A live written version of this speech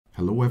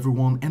Hello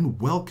everyone and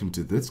welcome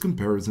to this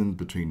comparison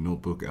between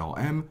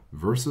NotebookLM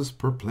versus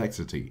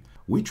Perplexity.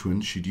 Which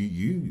one should you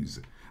use?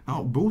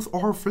 Now, both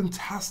are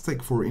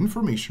fantastic for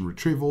information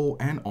retrieval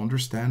and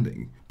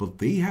understanding, but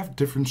they have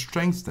different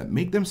strengths that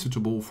make them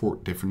suitable for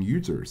different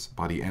users.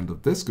 By the end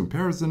of this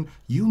comparison,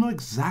 you'll know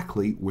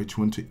exactly which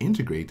one to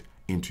integrate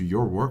into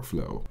your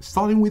workflow.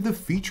 Starting with the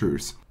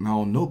features.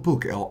 Now,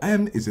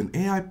 NotebookLM is an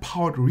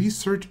AI-powered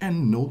research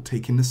and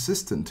note-taking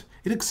assistant.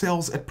 It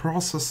excels at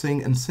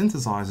processing and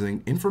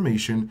synthesizing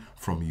information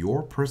from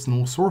your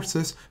personal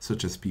sources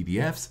such as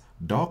PDFs,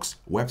 docs,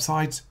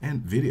 websites,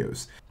 and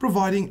videos,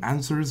 providing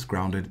answers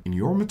grounded in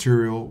your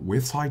material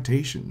with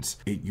citations.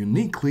 It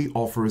uniquely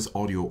offers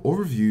audio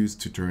overviews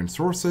to turn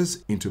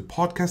sources into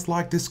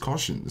podcast-like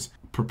discussions.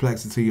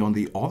 Perplexity, on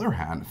the other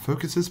hand,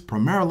 focuses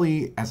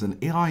primarily as an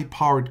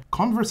AI-powered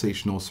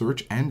conversational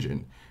search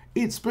engine.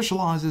 It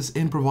specializes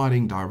in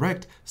providing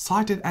direct,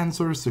 cited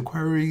answers to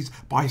queries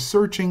by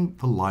searching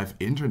the live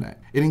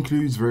internet. It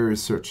includes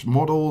various search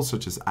models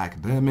such as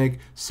academic,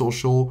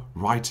 social,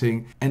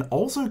 writing, and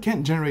also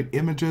can generate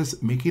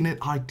images, making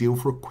it ideal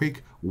for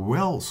quick,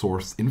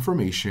 well-sourced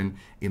information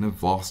in a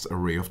vast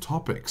array of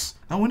topics.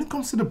 Now, when it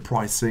comes to the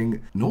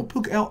pricing,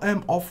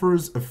 NotebookLM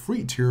offers a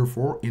free tier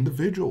for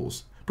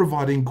individuals,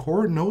 providing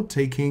core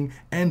note-taking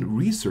and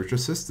research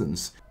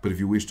assistance. But if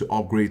you wish to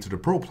upgrade to the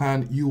Pro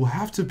plan, you will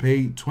have to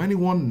pay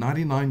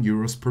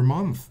 €21.99 per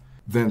month.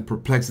 Then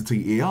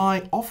Perplexity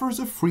AI offers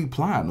a free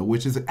plan,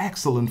 which is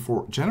excellent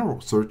for general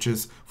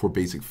searches for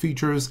basic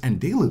features and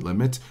daily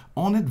limit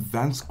on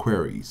advanced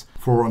queries.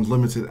 For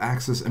unlimited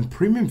access and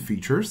premium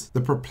features,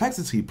 the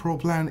Perplexity Pro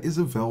plan is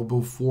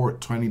available for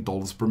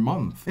 $20 per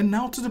month. And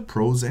now to the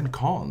pros and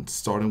cons,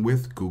 starting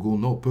with Google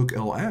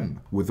NotebookLM.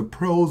 With the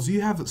pros,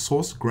 you have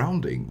source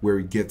grounding, where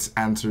it gets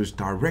answers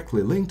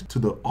directly linked to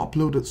the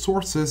uploaded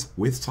sources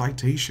with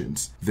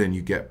citations. Then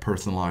you get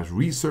personalized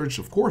research,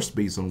 of course,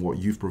 based on what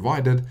you've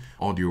provided,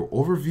 audio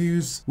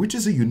overviews, which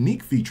is a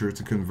unique feature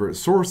to convert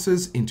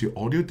sources into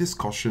audio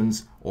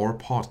discussions or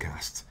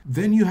podcasts.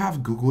 Then you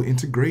have Google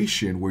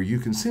integration, where you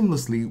can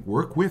seamlessly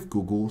work with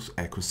Google's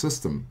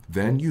ecosystem.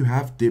 Then you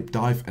have deep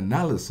dive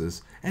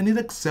analysis, and it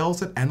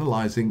excels at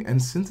analyzing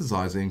and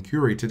synthesizing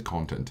curated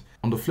content.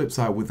 On the flip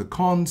side, with the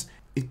cons,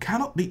 it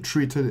cannot be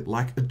treated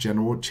like a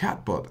general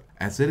chatbot,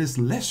 as it is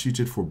less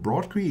suited for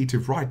broad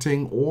creative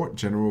writing or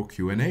general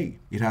Q&A.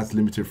 It has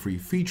limited free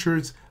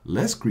features,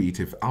 less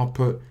creative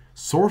output,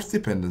 source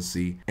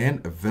dependency,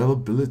 and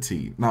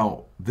availability.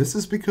 Now, this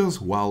is because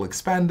while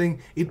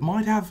expanding, it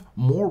might have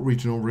more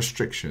regional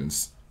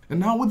restrictions. And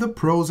now with the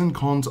pros and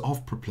cons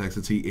of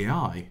Perplexity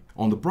AI.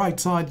 On the bright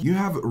side, you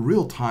have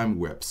real-time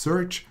web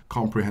search,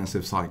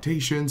 comprehensive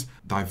citations,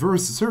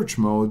 diverse search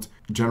modes,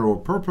 general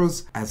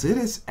purpose, as it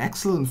is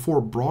excellent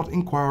for broad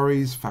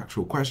inquiries,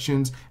 factual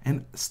questions,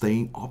 and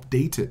staying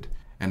updated.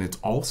 And it's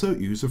also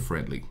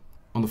user-friendly.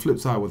 On the flip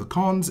side, with the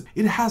cons,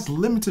 it has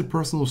limited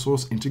personal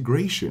source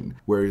integration,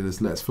 where it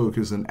is less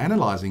focused on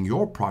analyzing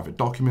your private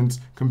documents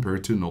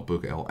compared to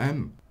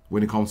NotebookLM.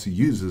 When it comes to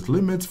users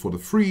limits for the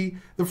free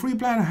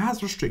plan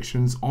has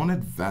restrictions on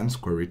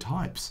advanced query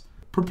types.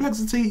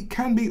 Perplexity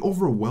can be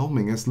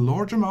overwhelming, as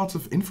large amounts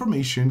of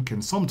information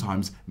can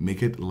sometimes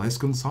make it less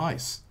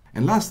concise.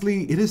 And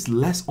lastly, it is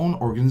less on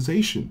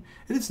organization.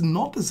 It is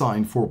not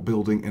designed for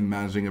building and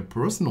managing a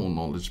personal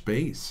knowledge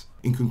base.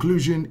 In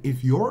conclusion,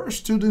 if you're a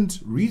student,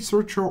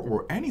 researcher,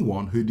 or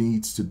anyone who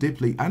needs to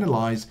deeply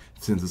analyze,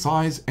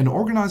 synthesize, and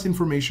organize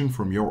information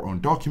from your own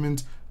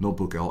document,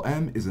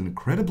 NotebookLM is an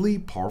incredibly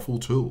powerful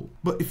tool.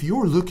 But if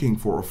you're looking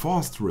for a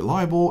fast,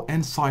 reliable,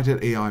 and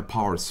cited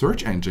AI-powered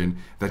search engine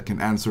that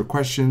can answer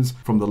questions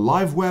from the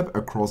live web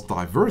across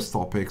diverse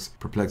topics,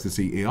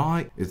 Perplexity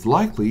AI is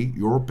likely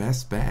your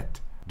best bet.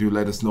 Do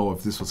let us know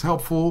if this was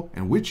helpful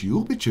and which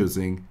you'll be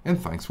choosing, and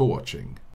thanks for watching.